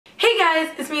Hey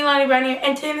guys, it's me UlaniBrown here,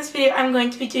 and today in this video I'm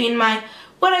going to be doing my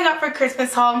what I got for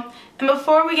Christmas haul. And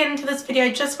before we get into this video,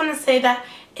 I just want to say that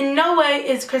in no way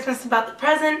is Christmas about the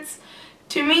presents.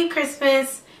 To me,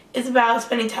 Christmas is about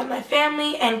spending time with my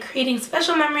family and creating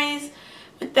special memories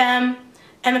with them,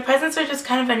 and the presents are just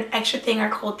kind of an extra thing our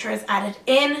culture has added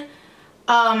in.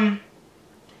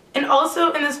 And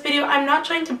also in this video, I'm not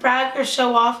trying to brag or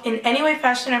show off in any way,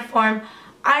 fashion, or form.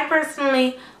 I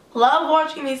personally love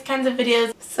watching these kinds of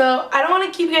videos, so I don't want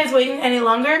to keep you guys waiting any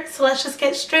longer, so let's just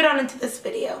get straight on into this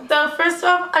video. So first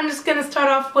off, I'm just going to start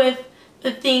off with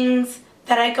the things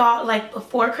that I got like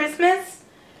before Christmas.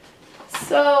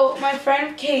 So my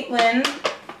friend Caitlin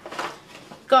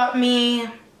got me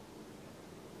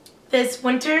this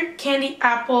winter candy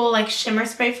apple like shimmer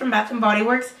spray from Bath & Body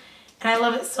Works, and I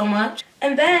love it so much.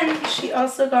 And then she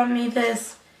also got me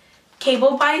this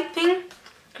cable bite thing,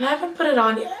 and I haven't put it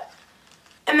on yet.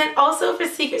 And then also for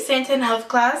Secret Santa in health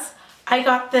class, I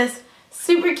got this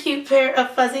super cute pair of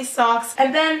fuzzy socks.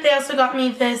 And then they also got me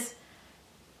this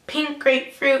pink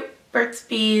grapefruit Burt's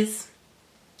Bees,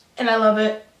 and I love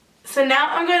it. So now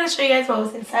I'm going to show you guys what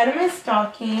was inside of my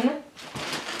stocking.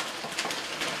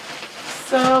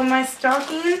 So my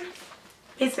stocking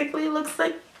basically looks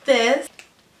like this.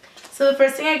 So the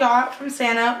first thing I got from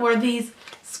Santa were these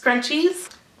scrunchies.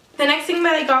 The next thing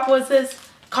that I got was this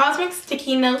Cosmic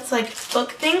Sticky Notes like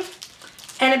book thing,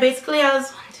 and it basically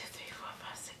has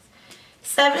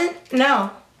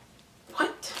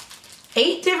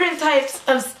 8 different types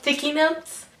of sticky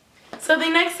notes. So the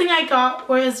next thing I got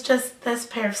was just this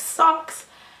pair of socks,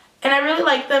 and I really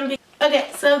like them. Okay,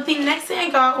 so the next thing I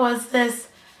got was this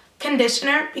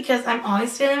conditioner because I'm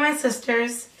always stealing my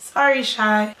sister's. Sorry,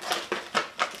 Shy.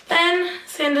 Then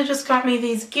Santa just got me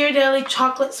these Ghirardelli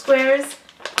chocolate squares,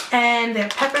 and they're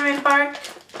peppermint bark.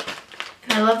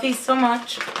 And I love these so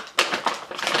much.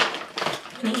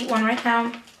 I'm gonna eat one right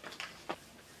now.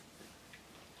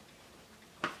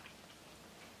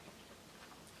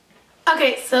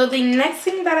 Okay, so the next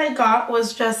thing that I got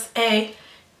was just a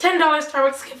 $10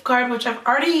 Starbucks gift card, which I've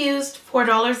already used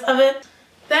 $4 of it.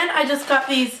 Then I just got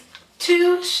these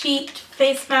 2 sheet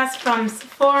face masks from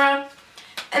Sephora.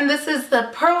 And this is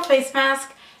the pearl face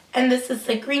mask, and this is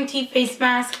the green tea face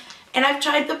mask. And I've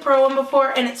tried the pearl one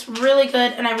before, and it's really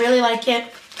good, and I really like it.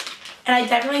 And I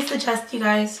definitely suggest you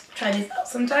guys try these out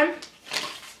sometime.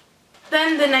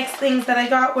 Then the next things that I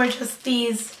got were just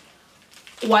these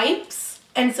wipes.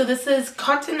 And so this is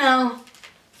Cottonelle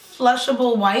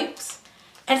flushable wipes.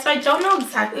 And so I don't know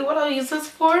exactly what I'll use this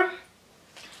for.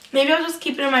 Maybe I'll just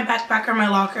keep it in my backpack or my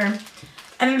locker.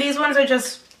 And these ones are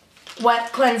just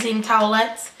wet cleansing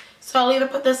towelettes. So I'll either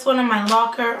put this one in my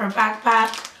locker or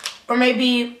backpack, or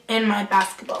maybe in my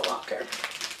basketball locker.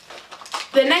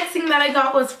 The next thing that I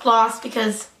got was floss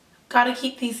because gotta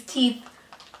keep these teeth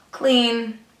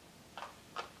clean.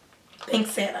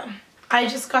 Thanks, Santa. I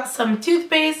just got some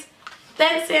toothpaste.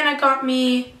 Then Santa got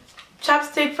me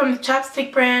chapstick from the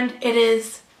chapstick brand. It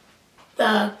is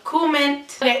the Cool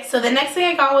Mint. Okay, so the next thing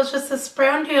I got was just a spray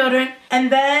on deodorant.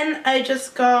 And then I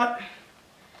just got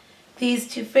these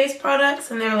 2 face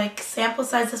products, and they're like sample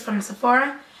sizes from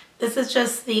Sephora. This is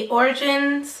just the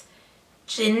Origins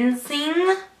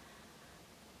Ginseng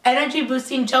Energy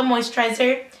Boosting Gel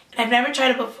Moisturizer. And I've never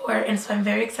tried it before, and so I'm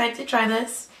very excited to try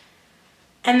this.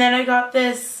 And then I got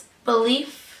this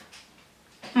Belief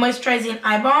Moisturizing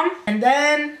Eye Balm. And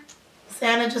then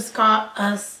Santa just got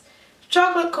us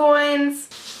chocolate coins.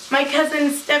 My cousin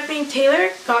Stephanie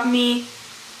Taylor got me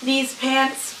these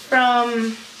pants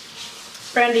from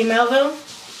Brandy Melville.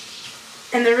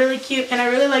 And they're really cute, and I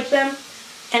really like them.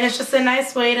 And it's just a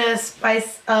nice way to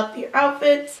spice up your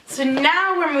outfits. So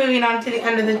now we're moving on to the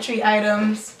under the tree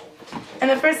items. And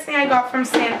the first thing I got from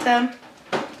Santa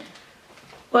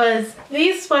was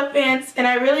these sweatpants. And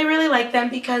I really, really like them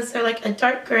because they're like a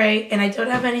dark gray, and I don't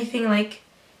have anything like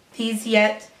these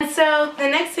yet. And so the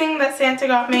next thing that Santa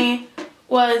got me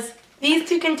was these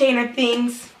 2 container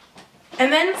things.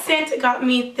 And then Santa got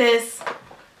me this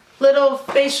little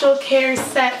facial care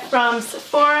set from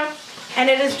Sephora. And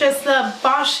it is just the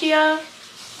Boscia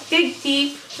Dig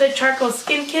Deep, the Charcoal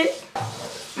Skin Kit.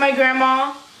 My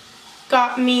grandma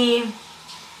got me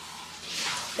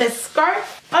this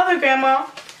scarf. Other grandma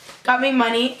got me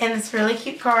money and this really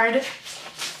cute card.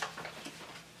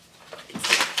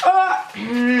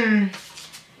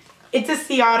 It's a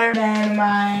sea otter. Then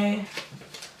my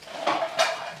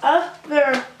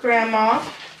other grandma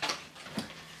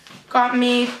got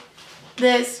me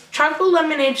this charcoal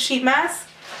lemonade sheet mask.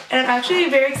 And I'm actually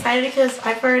very excited because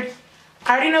I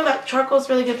already know that charcoal is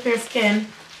really good for your skin,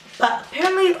 but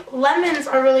apparently lemons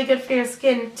are really good for your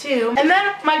skin too. And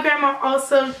then my grandma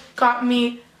also got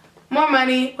me more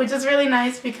money, which is really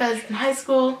nice because in high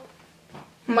school,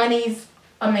 money's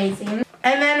amazing.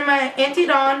 And then my Auntie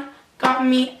Dawn got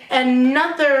me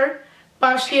another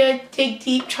Bashia Dig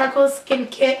Deep Charcoal Skin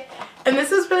Kit. And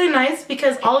this is really nice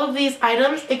because all of these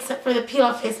items, except for the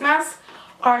peel-off face mask,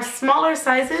 are smaller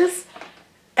sizes.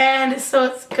 And so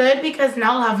it's good because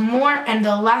now I'll have more and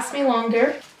they'll last me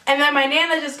longer. And then my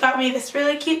Nana just got me this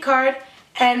really cute card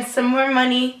and some more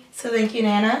money, so thank you,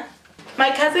 Nana. My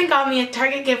cousin got me a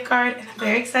Target gift card and I'm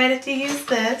very excited to use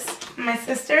this. My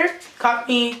sister got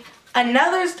me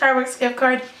another Starbucks gift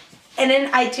card and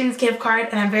an iTunes gift card,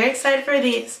 and I'm very excited for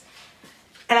these.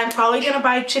 And I'm probably going to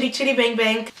buy Chitty Chitty Bang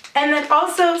Bang. And then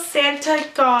also Santa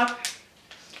got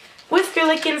whisker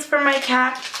lickings for my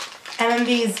cat, and then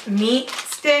these meat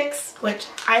sticks, which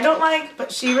I don't like,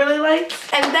 but she really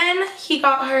likes. And then he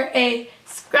got her a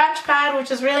scratch pad,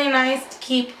 which is really nice to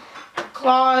keep her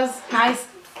claws nice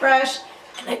and fresh.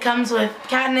 And it comes with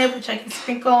catnip, which I can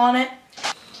sprinkle on it.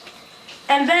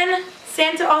 And then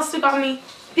Santa also got me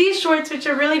these shorts, which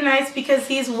are really nice because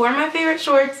these were my favorite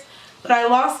shorts, but I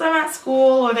lost them at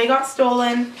school or they got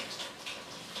stolen.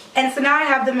 And so now I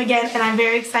have them again and I'm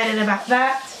very excited about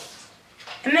that.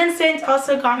 And then Santa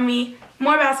also got me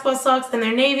more basketball socks and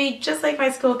they're navy, just like my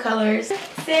school colors.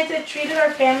 Santa treated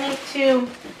our family to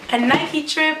a Nike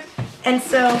trip, and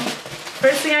so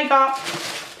first thing I got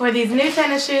were these new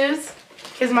tennis shoes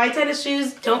because my tennis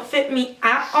shoes don't fit me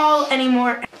at all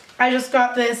anymore. I just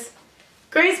got this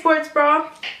gray sports bra.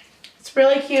 It's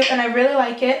really cute and I really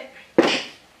like it.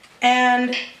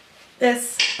 And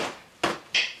this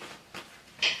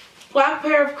black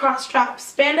pair of cross-strap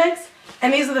spandex,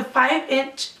 and these are the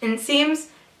 5-inch inseams,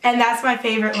 and that's my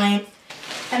favorite length.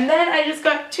 And then I just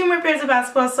got 2 more pairs of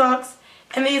basketball socks,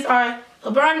 and these are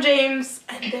LeBron James,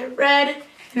 and they're red,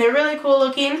 and they're really cool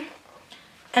looking.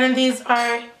 And then these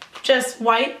are just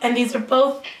white, and these are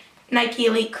both Nike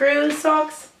Elite Cruise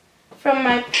socks from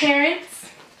my parents.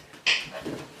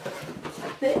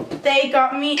 They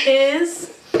got me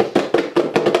is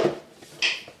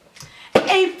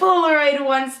a Polaroid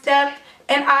one-step,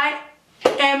 and I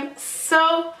am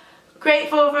so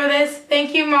grateful for this.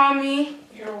 Thank you, Mommy.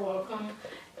 You're welcome.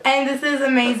 And this is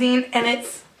amazing, and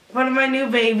it's one of my new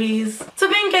babies. So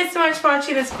thank you guys so much for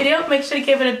watching this video. Make sure to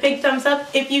give it a big thumbs up.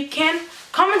 If you can,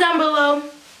 comment down below,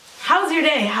 how's your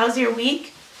day? How's your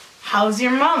week? How's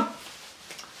your month?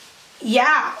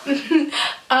 Yeah.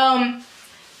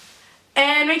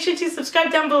 And make sure to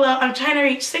subscribe down below. I'm trying to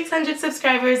reach 600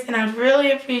 subscribers and I'd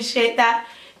really appreciate that.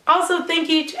 Also, thank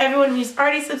you to everyone who's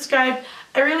already subscribed.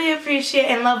 I really appreciate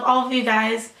and love all of you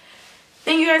guys.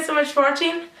 Thank you guys so much for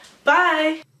watching.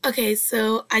 Bye! Okay,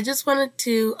 so I just wanted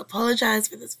to apologize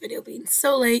for this video being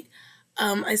so late.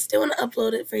 I still want to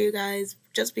upload it for you guys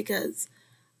just because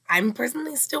I'm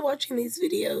personally still watching these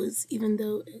videos even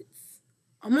though it's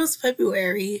almost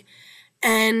February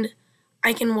and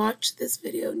I can watch this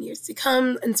video in years to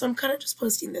come, and so I'm kind of just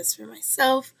posting this for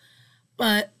myself.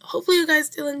 But hopefully you guys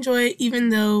still enjoy it even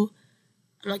though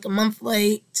I'm like a month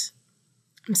late.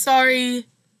 I'm sorry.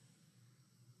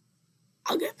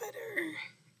 I'll get better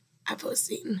at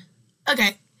posting.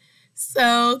 Okay,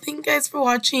 so thank you guys for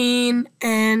watching,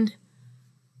 and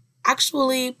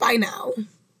actually, bye now.